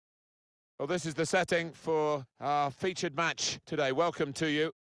Well, this is the setting for our featured match today. Welcome to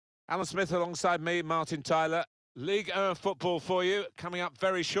you. Alan Smith alongside me, Martin Tyler. Ligue 1 football for you, coming up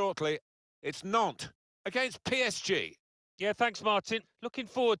very shortly. It's Nantes against PSG. Yeah, thanks, Martin. Looking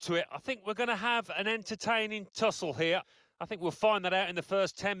forward to it. I think we're going to have an entertaining tussle here. I think we'll find that out in the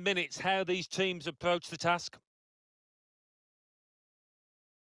first 10 minutes, how these teams approach the task.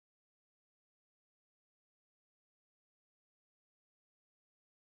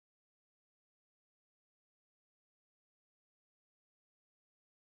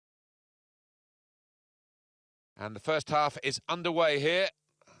 And the first half is underway here.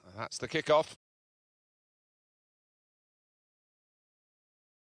 That's the kickoff.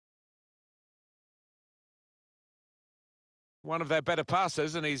 One of their better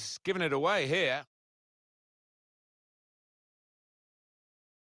passers, and he's given it away here.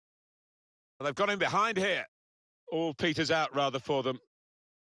 Well, they've got him behind here. All peters out, rather, for them.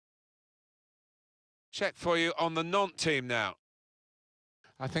 Check for you on the Nantes team now.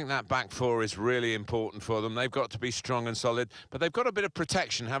 I think that back four is really important for them. They've got to be strong and solid, but they've got a bit of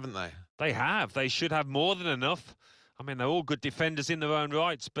protection, haven't they? They have. They should have more than enough. I mean, they're all good defenders in their own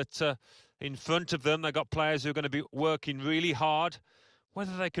rights, but in front of them, they've got players who are going to be working really hard.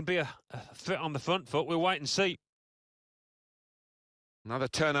 Whether they can be a threat on the front foot, we'll wait and see. Another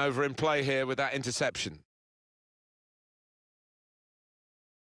turnover in play here with that interception.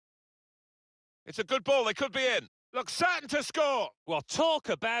 It's a good ball. They could be in. Looks certain to score. Well, talk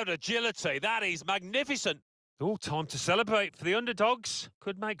about agility. That is magnificent. Oh, time to celebrate for the underdogs.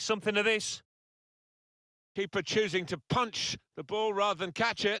 Could make something of this. Keeper choosing to punch the ball rather than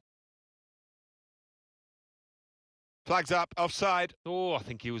catch it. Flags up, offside. Oh, I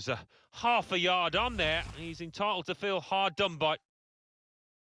think he was half a yard on there. He's entitled to feel hard done by.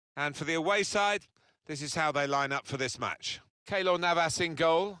 And for the away side, this is how they line up for this match. Keylor Navas in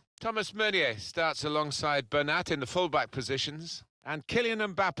goal. Thomas Meunier starts alongside Bernat in the fullback positions. And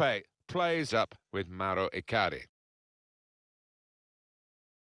Kylian Mbappe plays up with Mauro Icardi.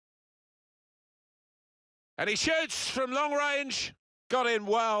 And he shoots from long range. Got in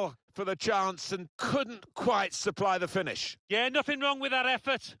well for the chance and couldn't quite supply the finish. Yeah, nothing wrong with that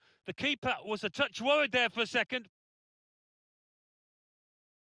effort. The keeper was a touch worried there for a second.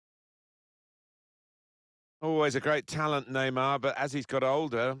 Always a great talent, Neymar, but as he's got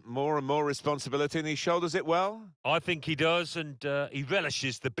older, more and more responsibility, and he shoulders it well. I think he does, and he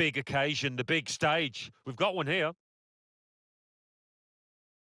relishes the big occasion, the big stage. We've got one here.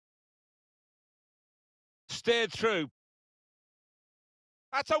 Steered through.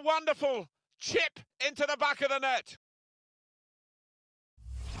 That's a wonderful chip into the back of the net.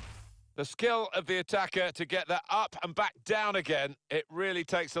 The skill of the attacker to get that up and back down again, it really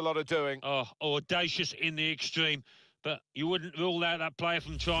takes a lot of doing. Oh, audacious in the extreme. But you wouldn't rule out that player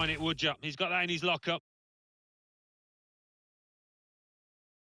from trying it, would you? He's got that in his lockup.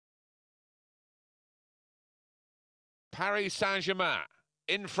 Paris Saint-Germain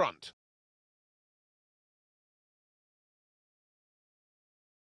in front.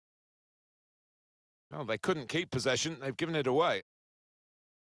 Well, they couldn't keep possession. They've given it away.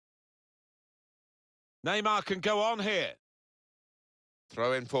 Neymar can go on here.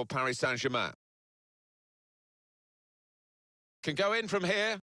 Throw in for Paris Saint-Germain. Can go in from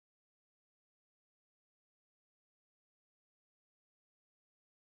here.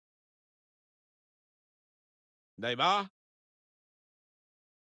 Neymar.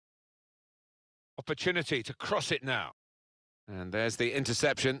 Opportunity to cross it now. And there's the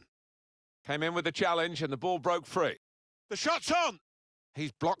interception. Came in with the challenge and the ball broke free. The shot's on.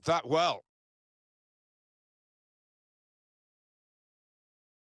 He's blocked that well.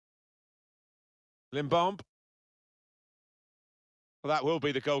 Limbombe. Well, that will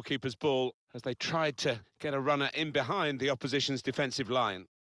be the goalkeeper's ball as they tried to get a runner in behind the opposition's defensive line.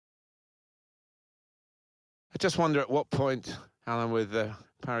 I just wonder at what point, Alan, with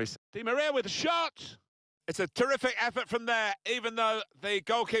Paris. Di Maria with a shot. It's a terrific effort from there, even though the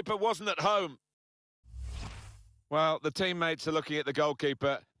goalkeeper wasn't at home. Well, the teammates are looking at the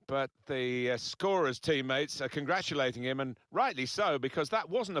goalkeeper, but the scorer's teammates are congratulating him, and rightly so, because that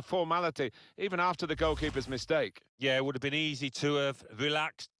wasn't a formality, even after the goalkeeper's mistake. Yeah, it would have been easy to have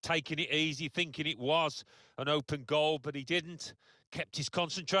relaxed, taken it easy, thinking it was an open goal, but he didn't. Kept his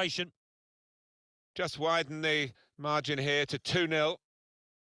concentration. Just widen the margin here to 2-0.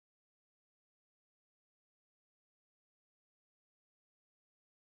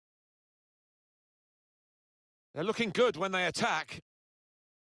 They're looking good when they attack.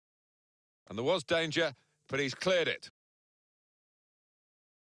 And there was danger, but he's cleared it.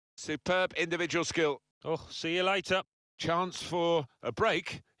 Superb individual skill. Oh, see you later. chance for a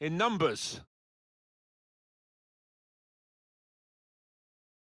break in numbers.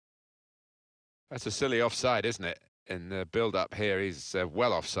 That's a silly offside, isn't it? In the build-up here, he's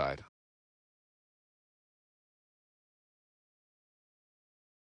well offside.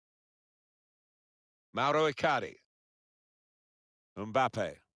 Mauro Icardi.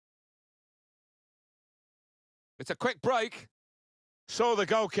 Mbappe. It's a quick break. Saw the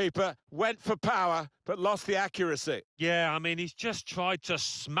goalkeeper, went for power, but lost the accuracy. Yeah, I mean, he's just tried to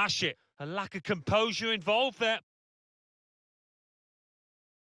smash it. A lack of composure involved there.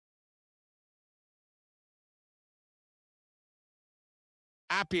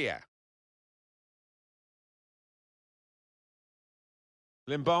 Appiah.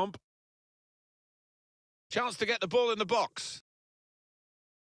 Limbombe. Chance to get the ball in the box.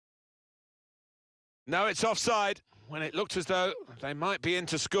 No, it's offside, when it looked as though they might be in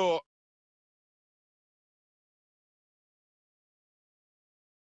to score.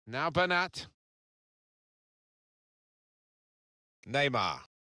 Now Bernat. Neymar.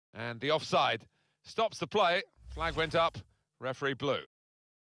 And the offside stops the play. Flag went up, referee blew.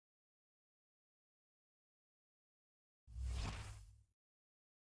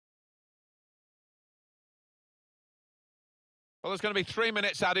 Well, there's going to be 3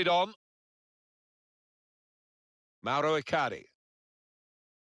 minutes added on. Mauro Icardi.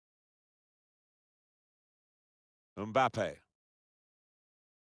 Mbappe.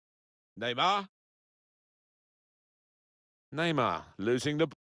 Neymar. Neymar losing the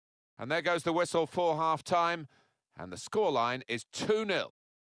ball. And there goes the whistle for half-time. And the scoreline is 2-0.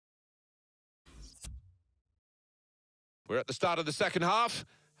 We're at the start of the second half.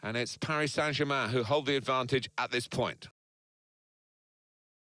 And it's Paris Saint-Germain who hold the advantage at this point.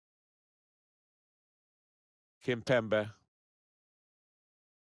 Kimpembe.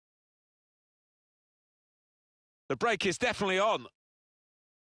 The break is definitely on.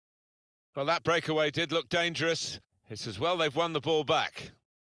 Well, that breakaway did look dangerous. It's as well they've won the ball back.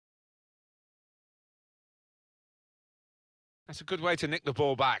 That's a good way to nick the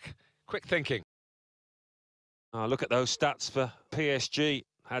ball back. Quick thinking. Oh, look at those stats for PSG.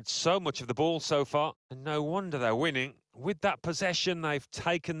 Had so much of the ball so far, and no wonder they're winning. With that possession, they've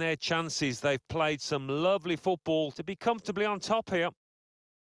taken their chances. They've played some lovely football to be comfortably on top here.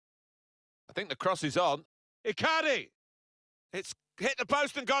 I think the cross is on. Icardi! It's hit the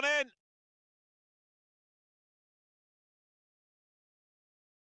post and gone in.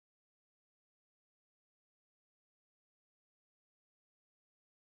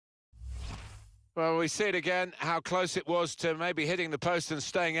 Well, we see it again, how close it was to maybe hitting the post and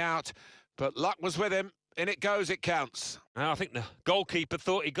staying out. But luck was with him. In it goes, it counts. I think the goalkeeper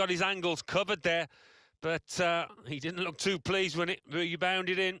thought he got his angles covered there, but he didn't look too pleased when it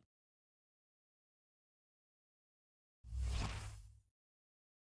rebounded in.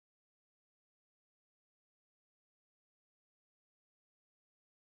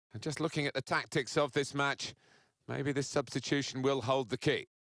 And just looking at the tactics of this match, maybe this substitution will hold the key.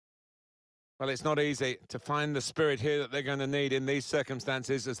 Well, it's not easy to find the spirit here that they're going to need in these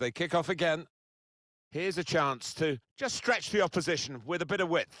circumstances as they kick off again. Here's a chance to just stretch the opposition with a bit of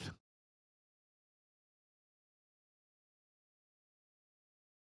width.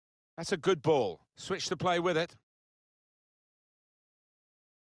 That's a good ball. Switch the play with it.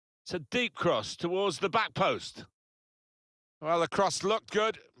 It's a deep cross towards the back post. Well, the cross looked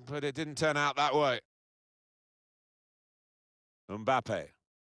good, but it didn't turn out that way. Mbappe.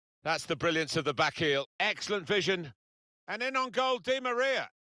 That's the brilliance of the back heel. Excellent vision. And in on goal, Di Maria.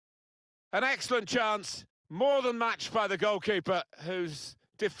 An excellent chance. More than matched by the goalkeeper, who's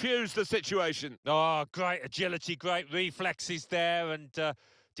diffused the situation. Oh, great agility, great reflexes there, and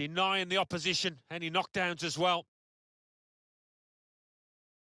denying the opposition any knockdowns as well.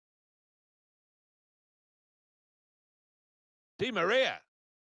 Di Maria.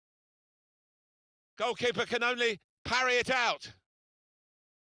 Goalkeeper can only parry it out.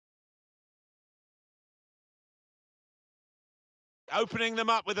 Opening them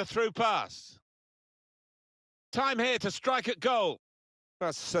up with a through pass. Time here to strike at goal.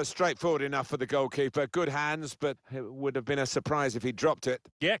 That's straightforward enough for the goalkeeper. Good hands, but it would have been a surprise if he dropped it.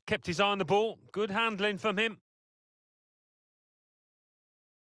 Yeah, kept his eye on the ball. Good handling from him.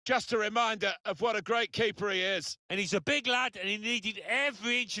 Just a reminder of what a great keeper he is. And he's a big lad, and he needed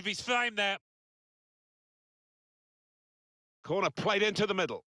every inch of his frame there. Corner played into the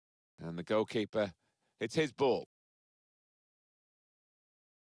middle. And the goalkeeper, it's his ball.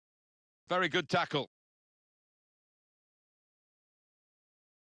 Very good tackle.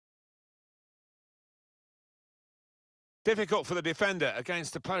 Difficult for the defender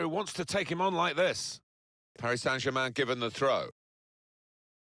against a player who wants to take him on like this. Paris Saint-Germain given the throw.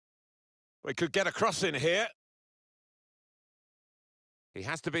 We could get a cross in here. He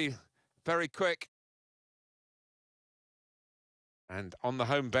has to be very quick. And on the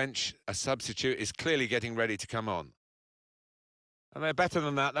home bench, a substitute is clearly getting ready to come on. And they're better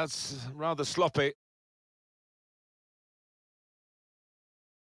than that. That's rather sloppy.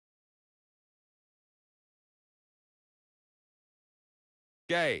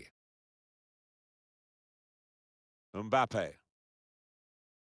 Gay. Mbappe.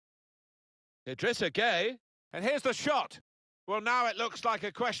 Idrissa Gay. And here's the shot. Well, now it looks like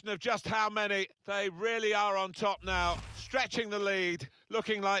a question of just how many. They really are on top now, stretching the lead,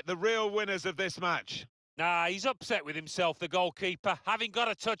 looking like the real winners of this match. Nah, he's upset with himself, the goalkeeper, having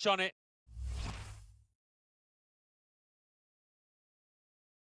got a touch on it.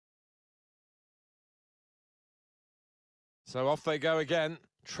 So off they go again,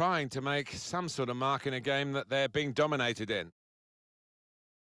 trying to make some sort of mark in a game that they're being dominated in.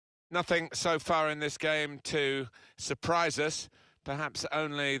 Nothing so far in this game to surprise us, perhaps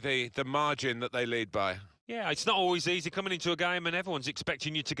only the margin that they lead by. Yeah, it's not always easy coming into a game and everyone's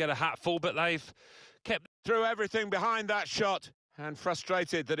expecting you to get a hatful, but they've kept through everything behind that shot and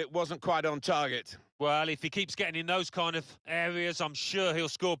frustrated that it wasn't quite on target. Well, if he keeps getting in those kind of areas, I'm sure he'll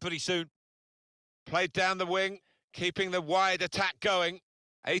score pretty soon. Played down the wing, keeping the wide attack going.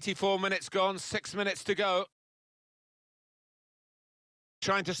 84 minutes gone, 6 minutes to go.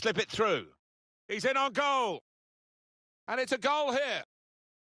 Trying to slip it through. He's in on goal. And it's a goal here.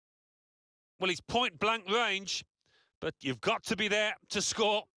 Well, he's point-blank range, but you've got to be there to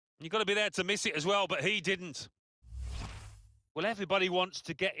score. You've got to be there to miss it as well, but he didn't. Well, everybody wants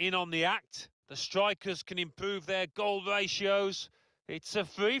to get in on the act. The strikers can improve their goal ratios. It's a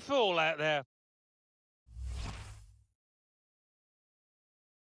free-for-all out there.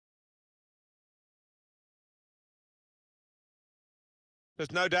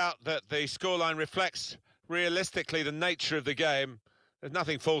 There's no doubt that the scoreline reflects realistically the nature of the game. There's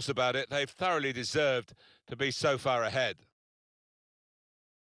nothing false about it. They've thoroughly deserved to be so far ahead.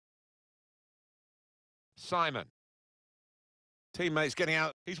 Simon. Teammates getting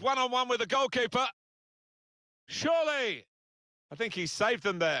out. He's one-on-one with the goalkeeper. Surely! I think he saved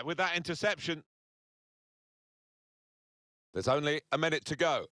them there with that interception. There's only a minute to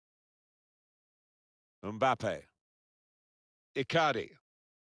go. Mbappe. Icardi.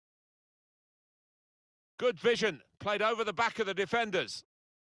 Good vision, played over the back of the defenders.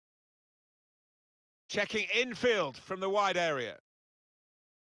 Checking infield from the wide area.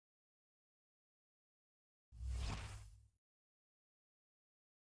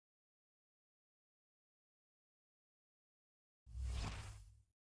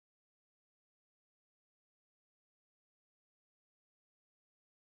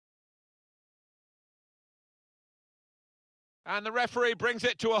 And the referee brings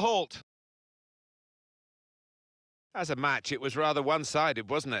it to a halt. As a match, it was rather one-sided,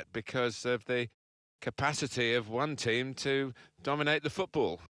 wasn't it? Because of the capacity of one team to dominate the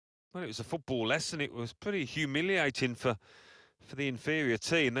football. Well, it was a football lesson. It was pretty humiliating for the inferior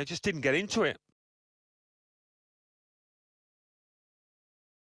team. They just didn't get into it.